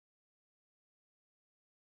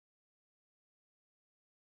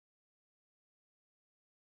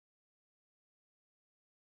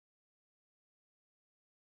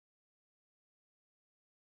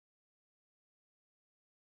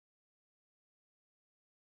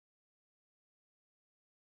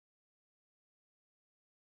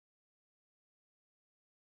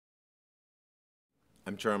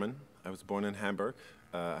I'm German. I was born in Hamburg.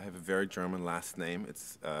 I have a very German last name.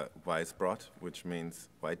 It's Weisbrodt, which means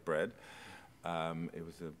white bread. It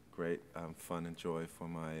was a great fun and joy for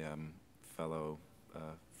my fellow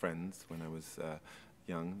friends when I was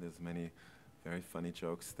young. There's many very funny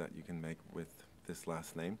jokes that you can make with this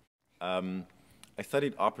last name. I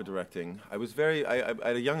studied opera directing. I was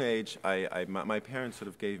at a young age, my parents sort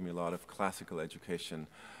of gave me a lot of classical education.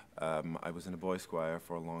 I was in a boys' choir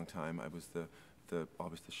for a long time. I was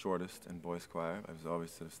always the shortest in boys' choir. I was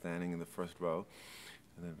always sort of standing in the first row,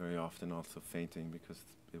 and then very often also fainting because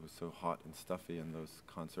it was so hot and stuffy in those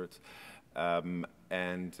concerts. And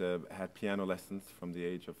had piano lessons from the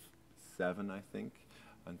age of 7, I think,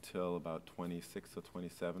 until about 26 or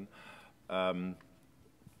 27. So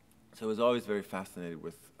I was always very fascinated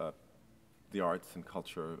with the arts and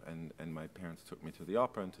culture, and my parents took me to the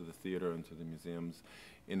opera and to the theater and to the museums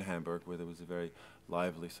in Hamburg, where there was a very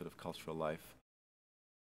lively sort of cultural life.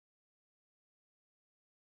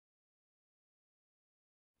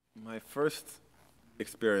 My first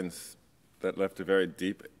experience that left a very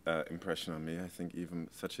deep impression on me, I think even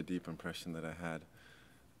such a deep impression that I had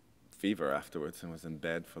fever afterwards and was in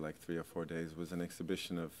bed for like 3 or 4 days, was an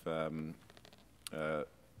exhibition of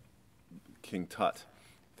King Tut,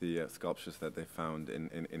 the sculptures that they found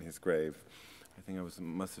in his grave. I think I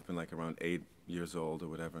must have been like around 8 years old or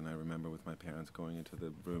whatever, and I remember with my parents going into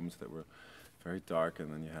the rooms that were very dark,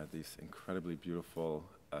 and then you had these incredibly beautiful,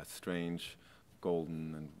 strange,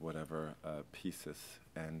 golden and whatever pieces,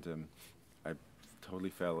 and I totally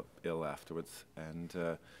fell ill afterwards,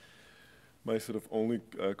 and my sort of only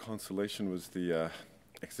consolation was the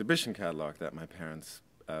exhibition catalog that my parents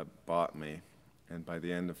bought me. And by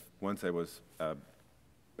the end of, once I was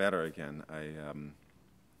better again, I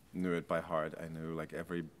knew it by heart. I knew like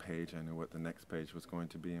every page. I knew what the next page was going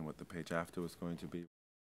to be and what the page after was going to be.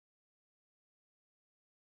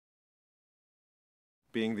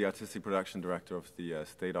 Being the artistic production director of the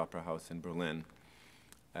State Opera House in Berlin,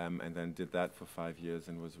 and then did that for 5 years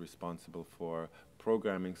and was responsible for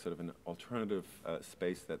programming sort of an alternative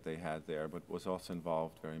space that they had there, but was also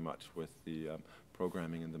involved very much with the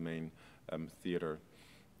programming in the main theater,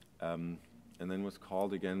 and then was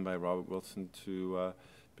called again by Robert Wilson to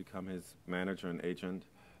become his manager and agent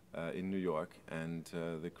in New York, and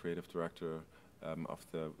the creative director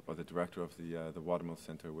the director of the Watermill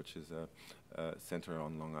Center, which is a center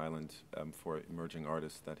on Long Island for emerging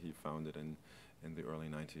artists that he founded in the early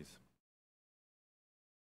 90s.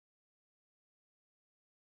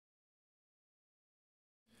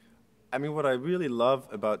 I mean, what I really love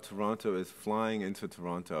about Toronto is flying into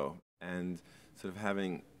Toronto and sort of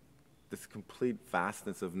having this complete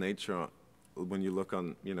vastness of nature when you look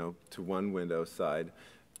on, to one window side,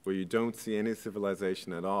 where you don't see any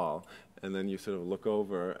civilization at all, and then you sort of look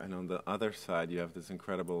over, and on the other side you have this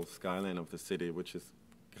incredible skyline of the city, which is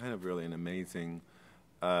kind of really an amazing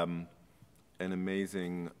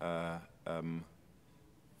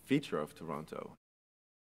feature of Toronto.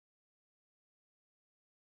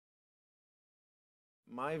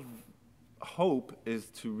 My hope is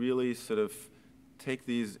to really sort of take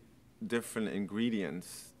these different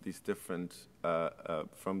ingredients,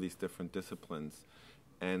 from these different disciplines,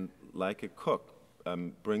 and like a cook,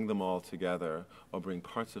 bring them all together, or bring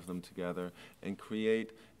parts of them together, and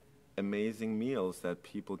create amazing meals that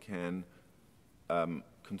people can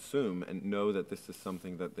consume and know that this is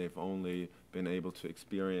something that they've only been able to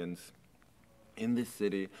experience in this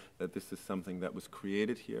city, that this is something that was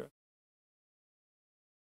created here.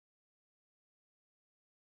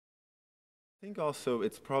 I think also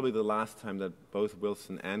it's probably the last time that both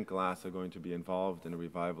Wilson and Glass are going to be involved in a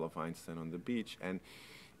revival of Einstein on the Beach, and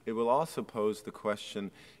it will also pose the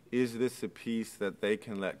question, is this a piece that they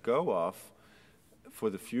can let go of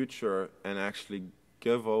for the future and actually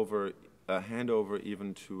give over, hand over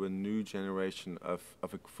even to a new generation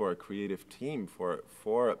for a creative team, for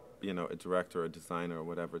a director, a designer, or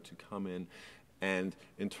whatever, to come in and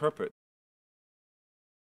interpret